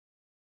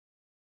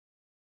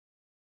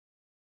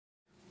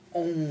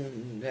Oh,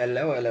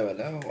 hello, hello,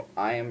 hello.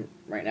 I am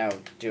right now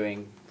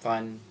doing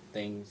fun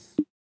things.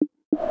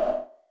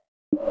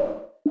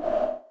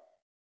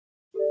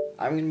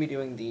 I'm gonna be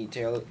doing the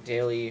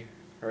daily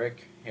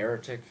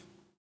heretic,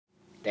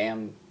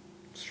 damn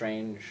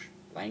strange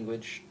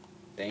language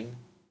thing.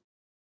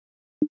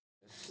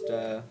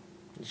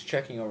 Just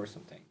checking over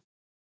something.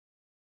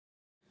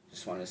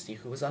 Just wanted to see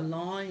who was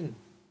online.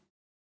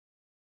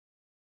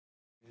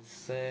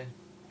 I'm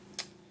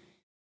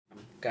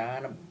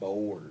kinda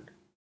bored.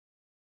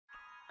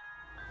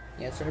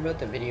 Yeah, sorry about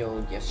the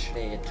video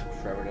yesterday. It took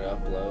forever to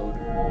upload.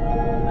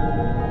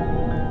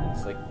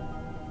 It's like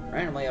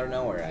randomly out of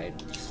nowhere, I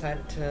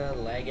decided to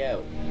lag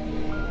out.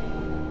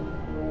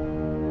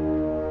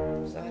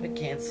 So I had to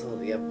cancel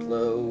the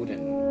upload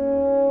and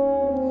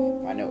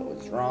find out what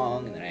was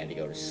wrong, and then I had to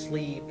go to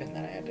sleep, and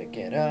then I had to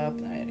get up,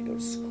 and then I had to go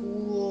to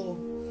school.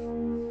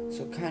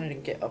 So it kind of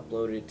didn't get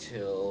uploaded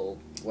till,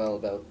 well,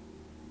 about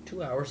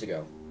 2 hours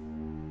ago.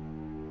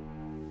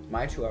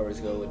 My 2 hours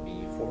ago would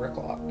be 4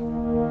 o'clock.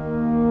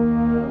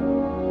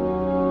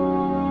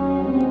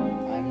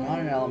 I'm not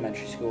in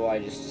elementary school. I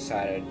just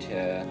decided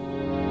to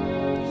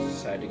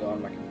go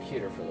on my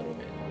computer for a little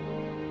bit.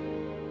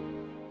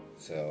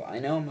 So I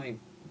know my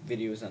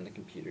videos on the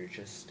computer.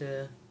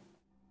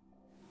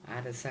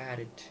 I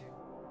decided to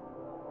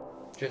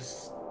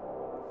just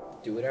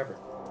do whatever.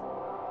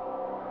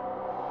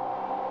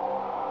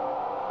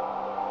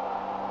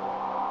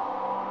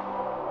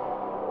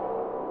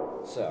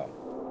 So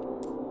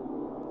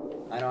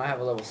I know I have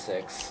a level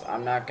 6.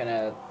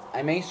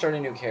 I may start a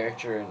new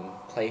character and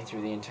play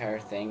through the entire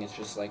thing. It's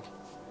just like,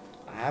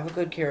 I have a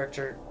good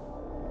character.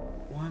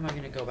 Why am I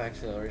gonna go back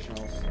to the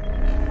originals?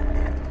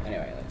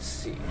 Anyway, let's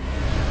see.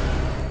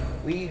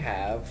 We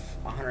have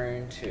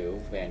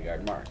 102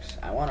 Vanguard marks.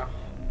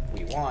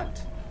 We want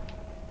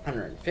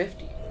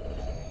 150.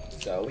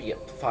 So we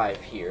get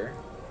 5 here.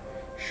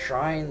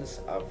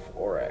 Shrines of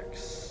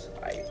Oryx.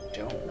 I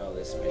don't know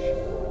this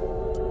mission.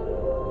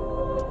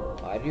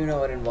 I do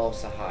know it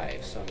involves a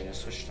hive, so I'm going to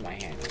switch to my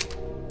hand.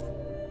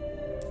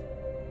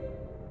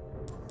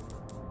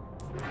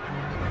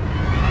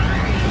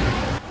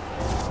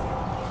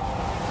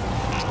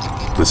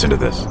 Listen to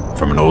this,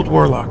 from an old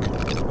warlock,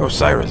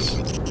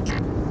 Osiris.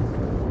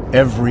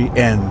 Every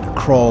end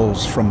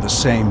crawls from the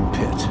same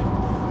pit,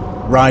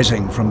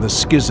 rising from the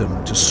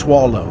schism to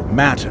swallow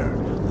matter,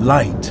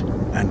 light,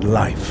 and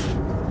life.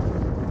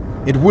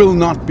 It will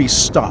not be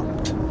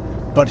stopped,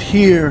 but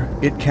here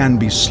it can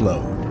be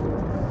slowed.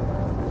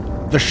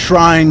 The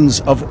shrines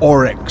of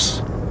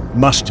Oryx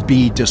must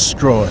be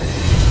destroyed.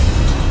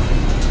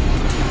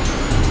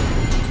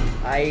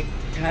 I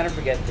kind of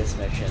forget this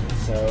mission,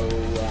 so,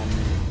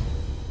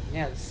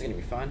 yeah, this is gonna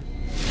be fun.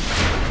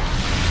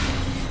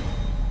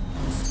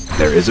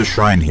 There is a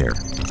shrine here,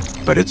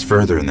 but it's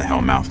further in the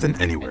Hellmouth than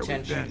anywhere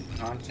we've been.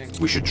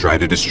 We should try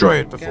to destroy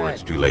it before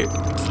it's too late.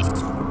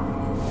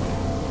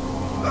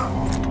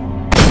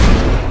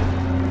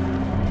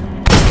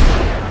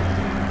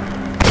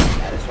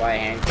 That is why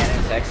hand cannon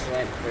is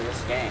excellent for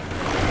this game.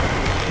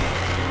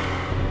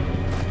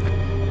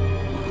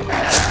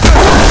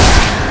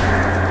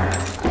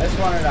 I just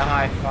wanted a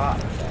high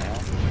five. What the hell?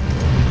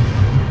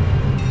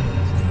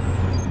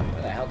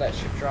 Where the hell did that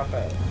ship drop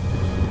out?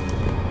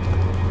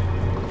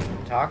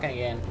 I'm talking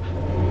again.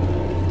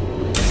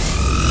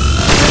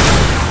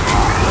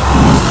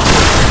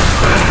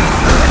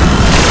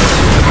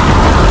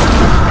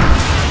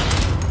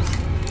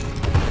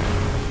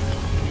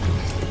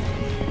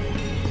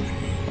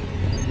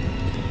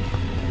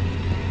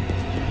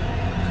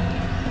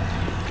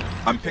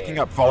 I'm picking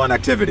up fallen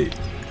activity.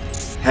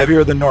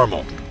 Heavier than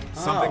normal.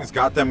 Something's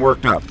got them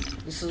worked up.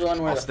 This is the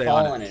one where the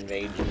Fallen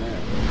invade your moon.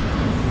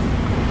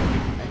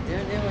 I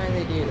don't know why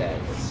they do that.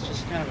 It's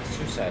just kind of a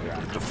suicide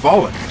run. The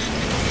Fallen?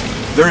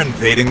 They're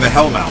invading the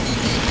Hellmouth.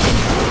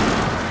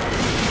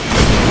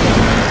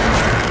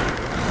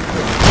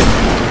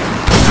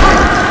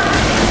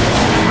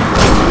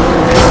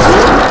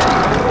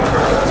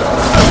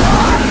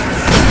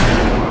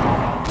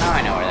 Now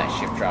I know where that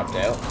ship dropped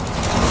out.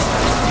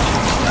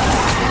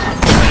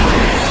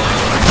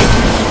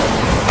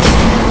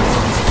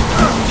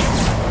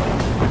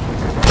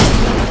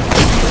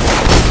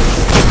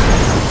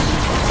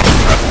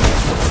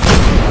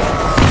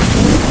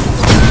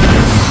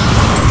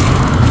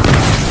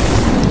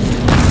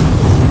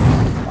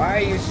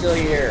 Still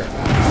here.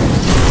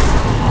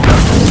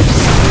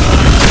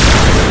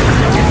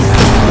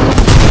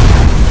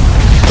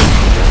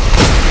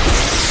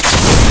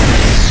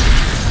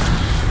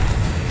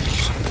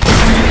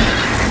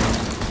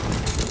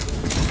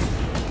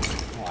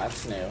 Oh,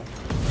 that's new.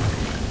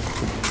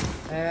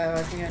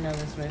 I think I know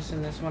this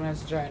mission. This one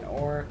has a giant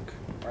orc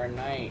or a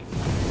knight.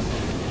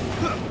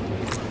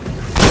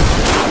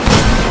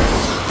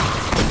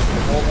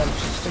 Hold on,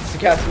 just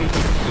got me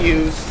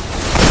confused.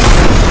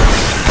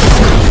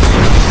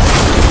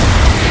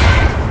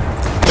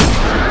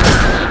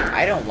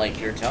 I don't like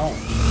your tone.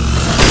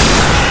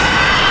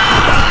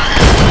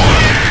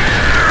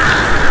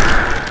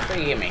 So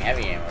you gave me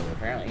heavy ammo, but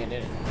apparently you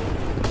didn't.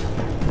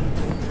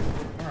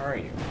 Where are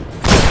you?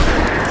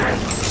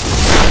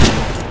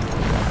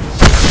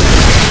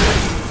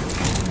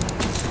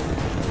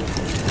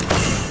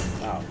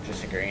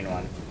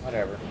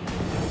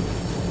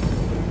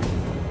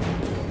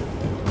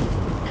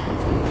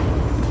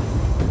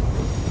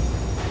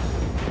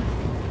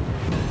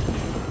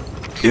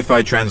 If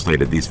I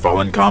translated these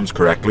fallen comms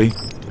correctly,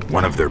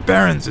 one of their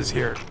barons is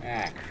here.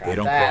 Ah, crap. They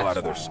don't crawl out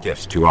of their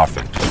skiffs too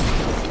often.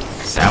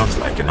 Sounds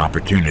like an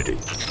opportunity.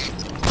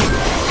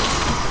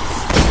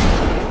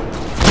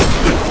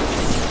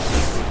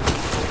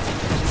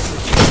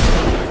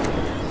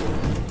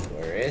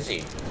 Where is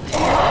he?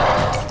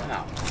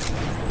 No.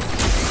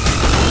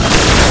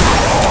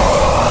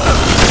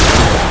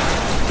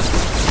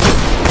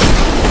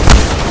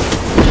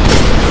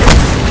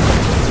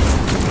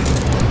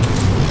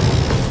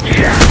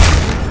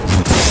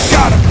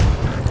 Got him!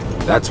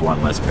 That's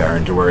one less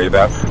baron to worry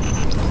about.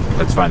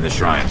 Let's find the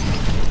shrine.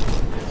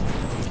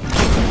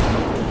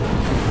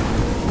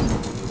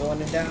 I'm going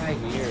to die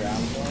here.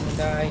 I'm going to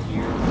die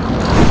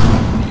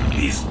here.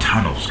 These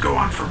tunnels go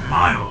on for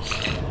miles.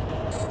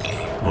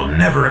 We'll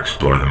never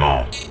explore them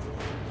all.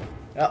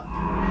 Oh.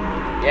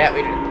 Yeah,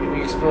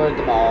 we explored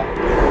them all.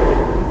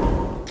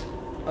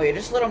 Oh yeah,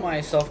 just little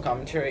my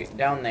self-commentary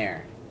down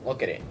there.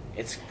 Look at it.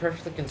 It's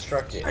perfectly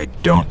constructed. I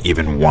don't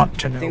even want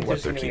to know I think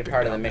what there's they're going to be a keeping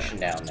part of the down mission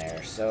down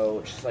there. So,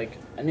 it's just like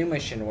a new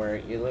mission where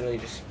you literally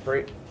just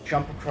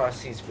jump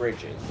across these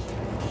bridges.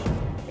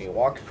 You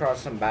walk across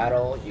some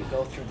battle, you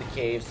go through the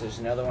caves, there's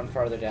another one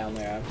farther down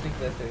there. I think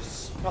that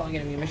there's probably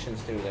going to be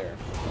missions through there.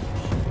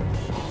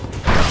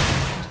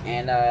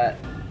 And,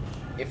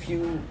 if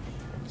you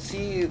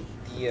see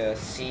the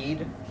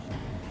seed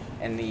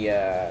and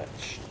the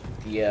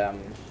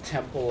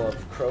Temple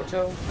of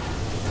Croto,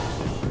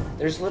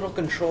 there's a little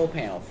control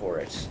panel for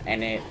it,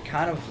 and it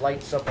kind of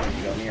lights up when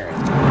you go near it.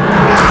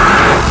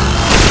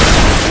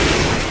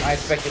 My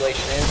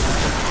speculation is,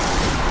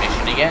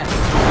 mission again.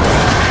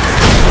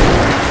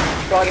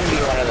 It's probably going to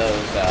be one of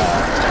those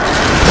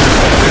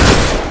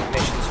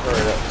missions for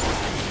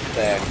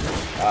the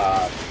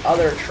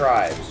other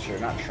tribes, or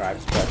not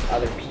tribes, but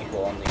other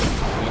people in the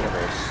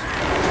universe.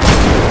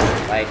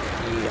 Like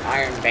the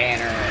Iron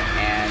Banner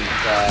and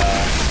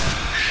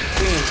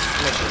Queen's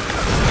mission.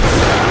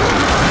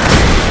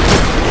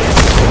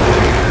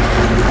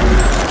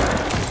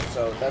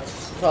 So that's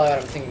probably what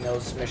I'm thinking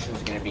those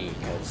missions are going to be,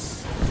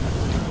 because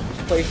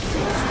there's places in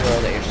this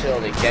world that you're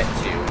still to get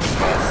to,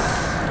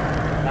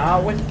 because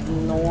not with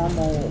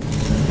normal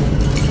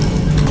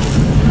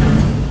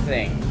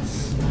things.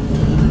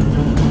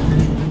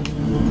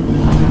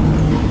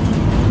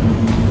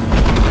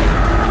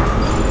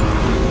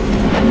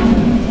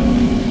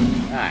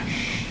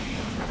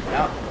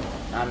 Nope,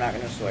 I'm not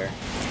going to swear.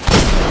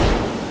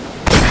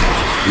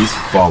 These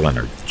Fallen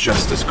are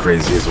just as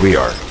crazy as we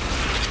are.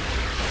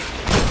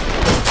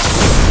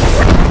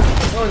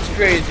 No one's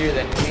crazier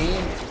than me.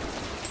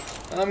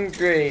 I'm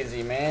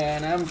crazy,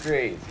 man. I'm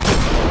crazy.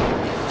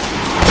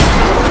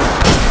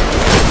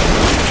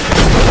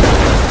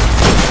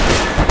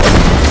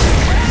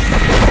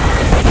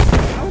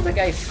 How is that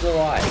guy still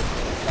alive?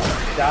 No,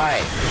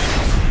 died.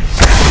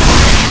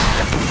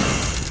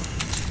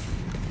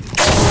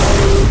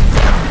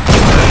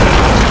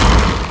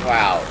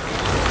 Wow.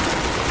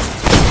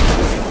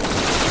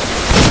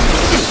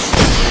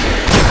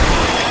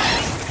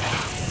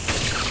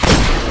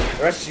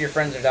 The rest of your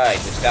friends have died.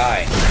 Just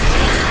die.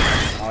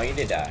 Oh, you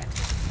did die.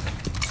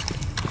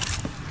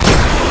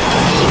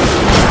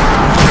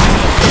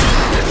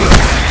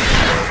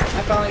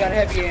 I finally got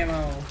heavy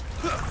ammo.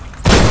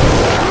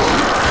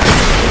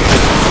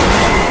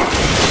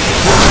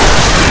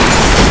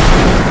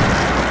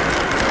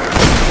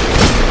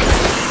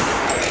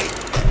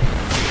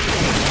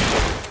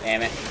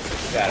 Damn it.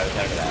 God, I was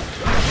out of that.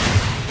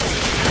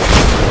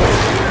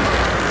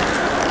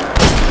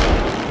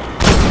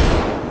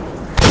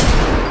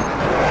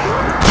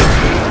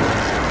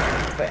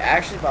 If I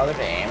actually bother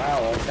to aim, I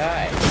won't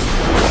die.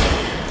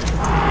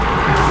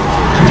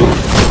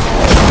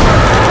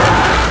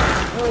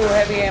 Ooh,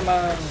 heavy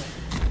ammo.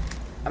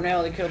 I'm now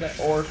able to kill that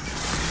orc.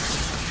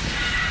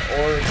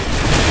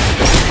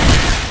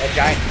 That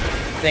giant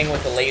thing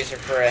with the laser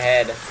for a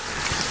head.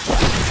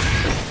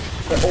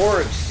 The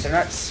Oryx, they're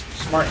not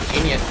smart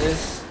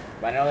geniuses,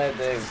 but I know they have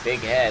the big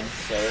heads,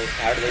 so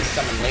how do they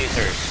summon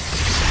lasers?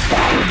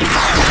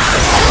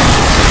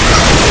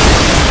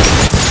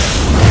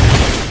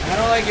 I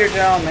don't like your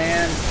tone,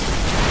 man.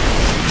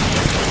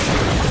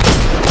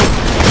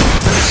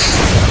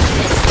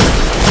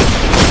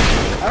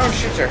 I don't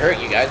shoot to hurt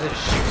you guys, I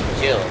just shoot to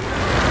kill.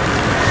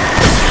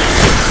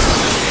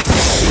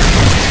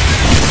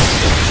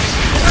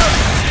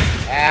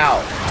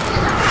 Ow.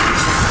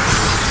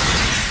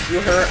 You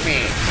hurt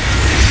me.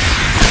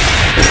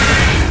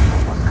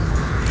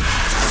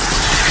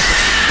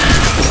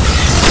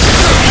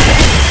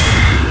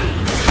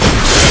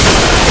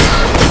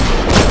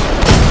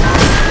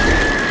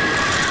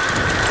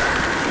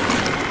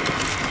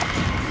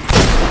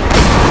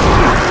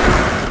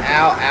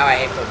 Ow, ow, I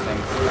hate those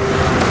things.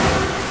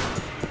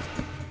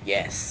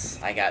 Yes,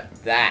 I got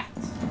that.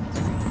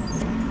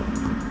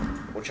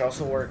 Which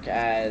also work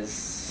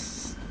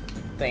as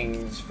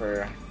things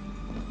for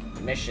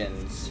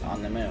missions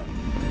on the moon.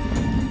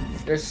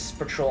 There's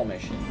patrol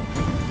mission.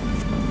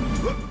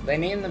 They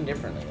name them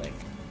differently. Like,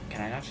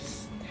 can I not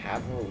just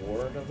have a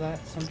reward of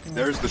that? Something.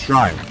 There's the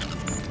shrine.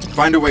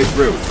 Find a way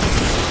through.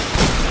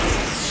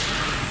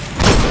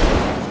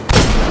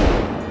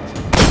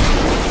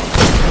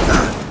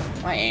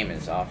 My aim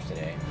is off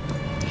today.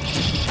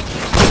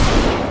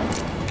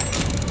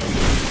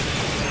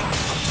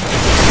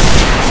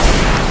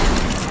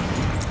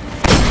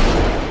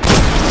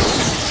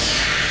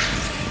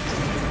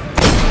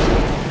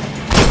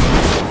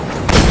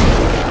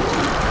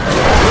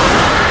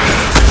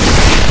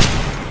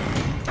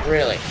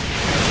 Really?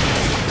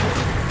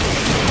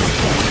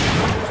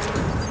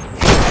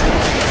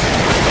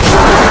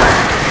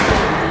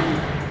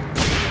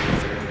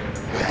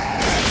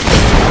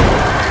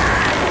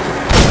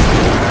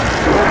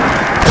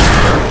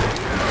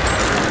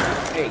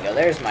 There you go,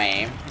 there's my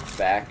aim. It's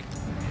back.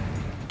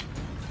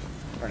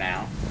 For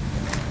now.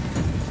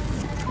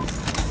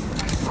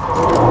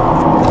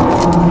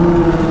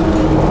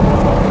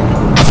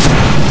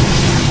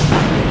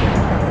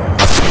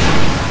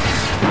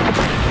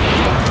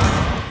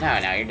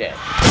 Now you're dead.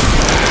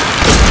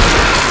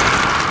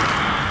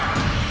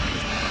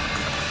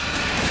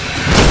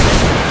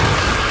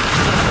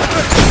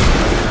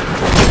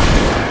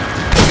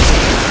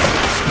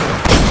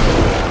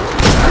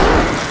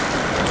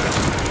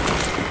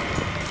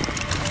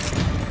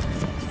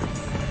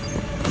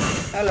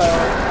 Hello.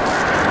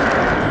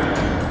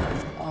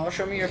 Oh,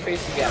 show me your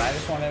face again. I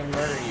just want to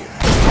murder you.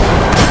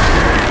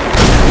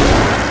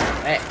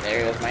 Hey,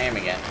 there goes my aim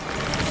again.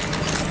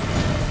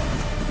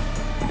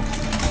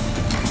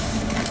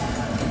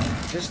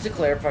 Just to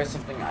clarify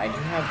something, I do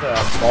have the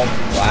Vault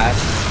of Glass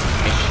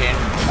mission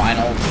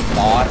final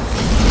thoughts.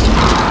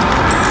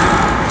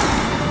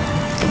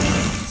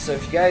 So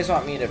if you guys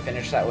want me to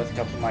finish that with a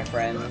couple of my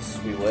friends,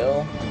 we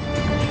will. I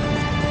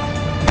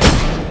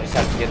just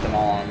have to get them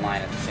all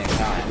online at the same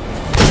time.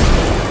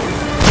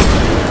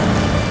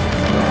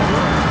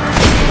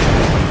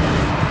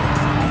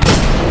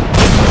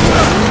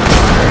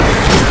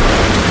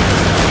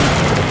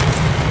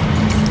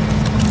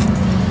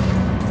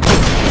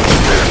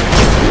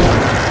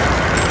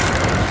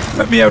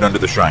 Let me out under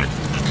the shrine.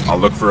 I'll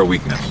look for a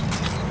weakness.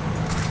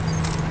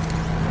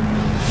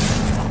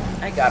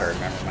 I gotta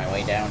remember my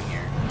way down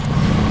here.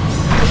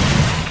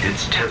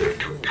 It's tethered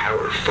to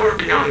power far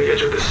beyond the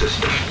edge of the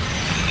system.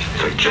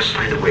 If I just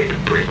find a way to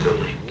break the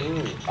link.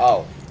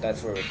 Oh,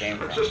 that's where we came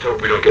from. Just hope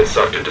we don't get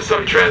sucked into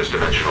some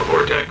trans-dimensional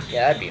vortex.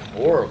 Yeah, that'd be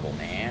horrible,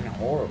 man.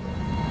 Horrible.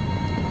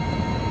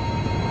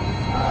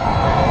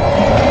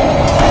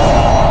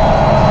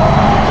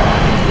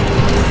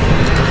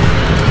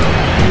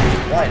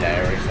 Why did I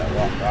erase that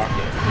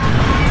rocket?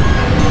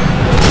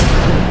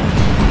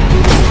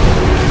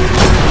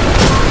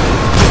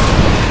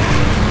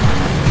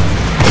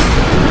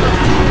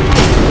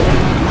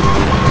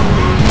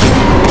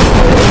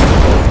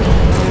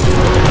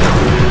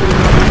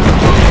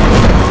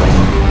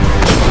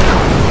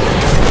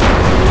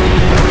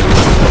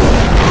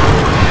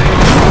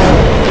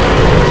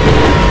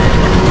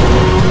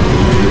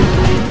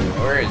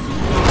 Where is he?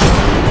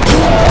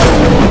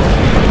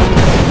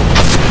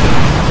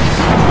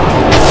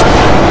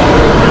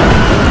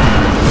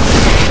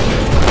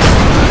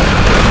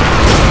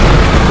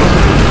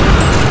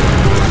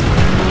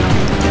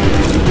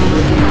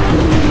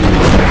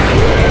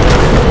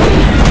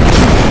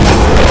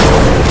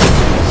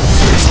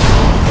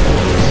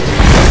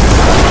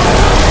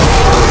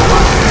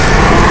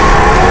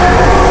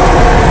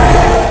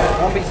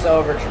 Don't be so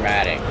over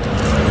dramatic.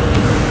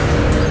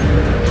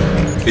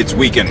 It's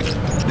weakened.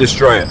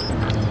 Destroy it.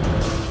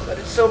 But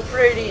it's so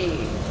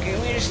pretty.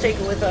 Can we just take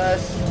it with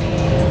us?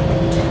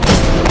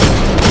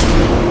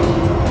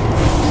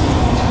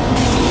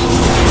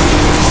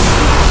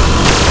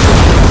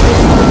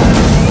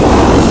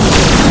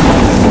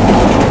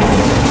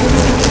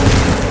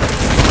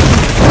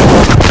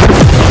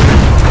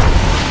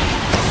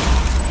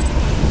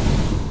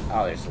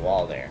 Oh, there's a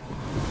wall there.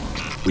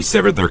 We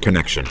severed their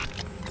connection.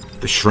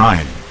 The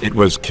shrine, it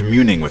was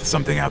communing with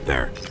something out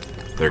there.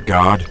 Their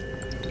god,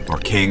 or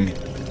king.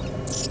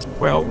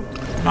 Well,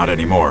 not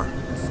anymore.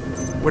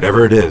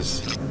 Whatever it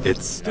is,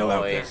 it's still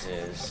out there. Always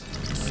is.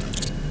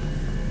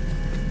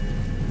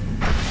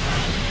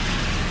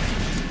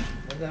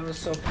 But that was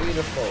so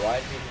beautiful.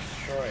 Why'd you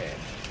destroy it?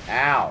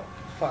 Ow!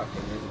 Fuck,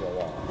 invisible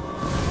wall.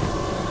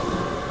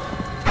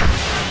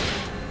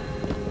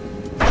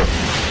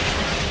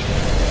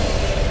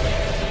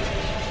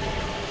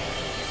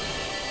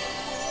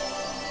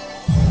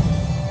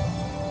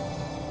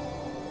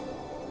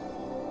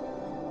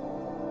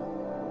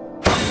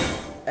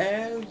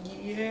 Oh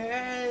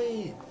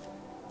yeah!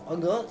 I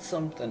got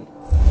something.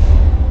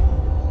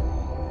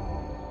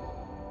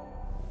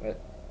 But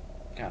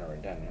kind of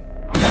redundant.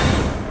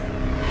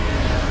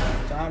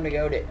 Time to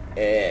go to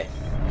Earth.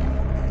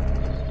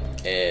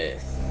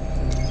 Earth.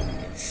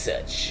 It's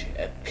such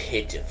a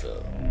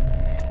pitiful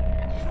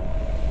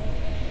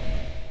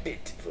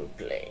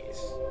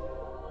place.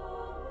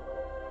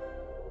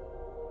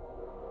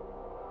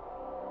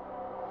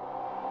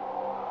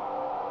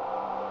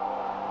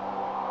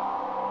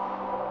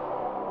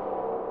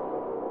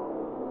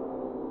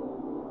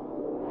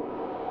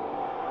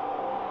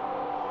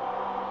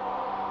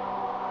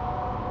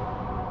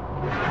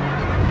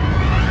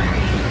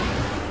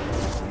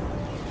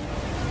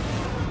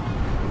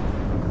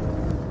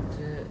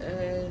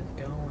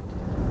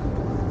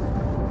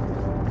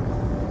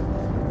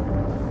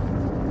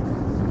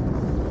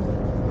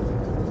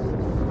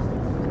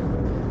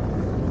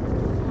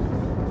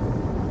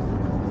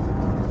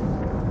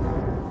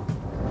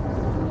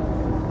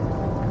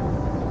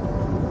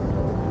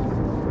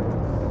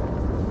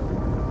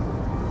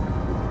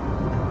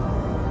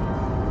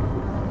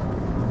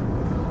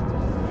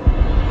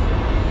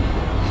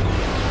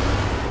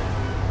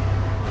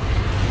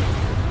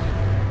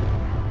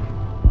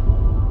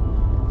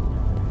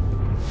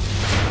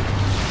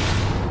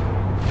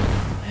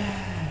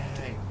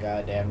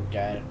 goddamn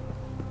guy.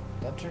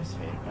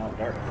 Electricity. No,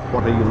 dark.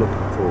 What are you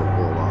looking for,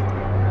 Warlock?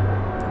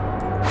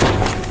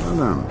 Oh,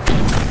 no.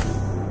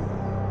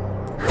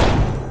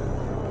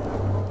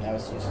 That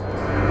was useless.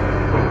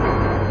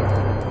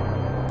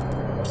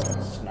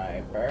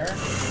 Sniper.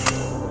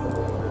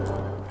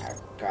 I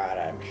got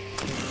a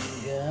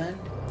machine gun.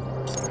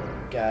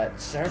 Got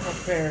several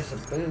pairs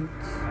of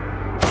boots.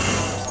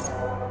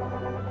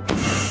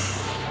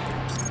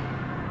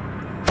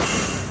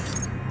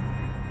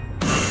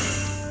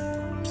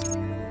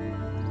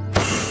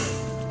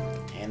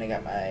 And I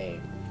got my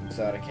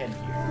exotic headgear.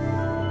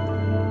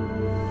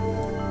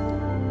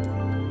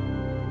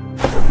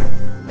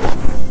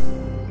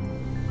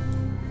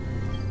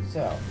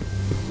 So,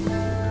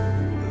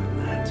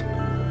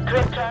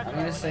 I'm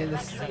gonna say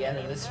this is the end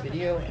of this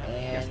video,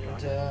 and I'm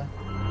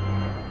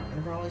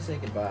gonna probably say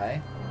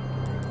goodbye.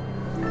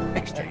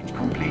 Exchange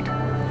complete.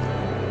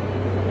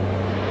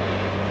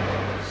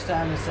 It's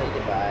time to say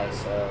goodbye,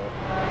 so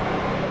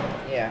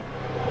yeah.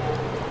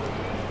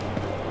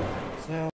 So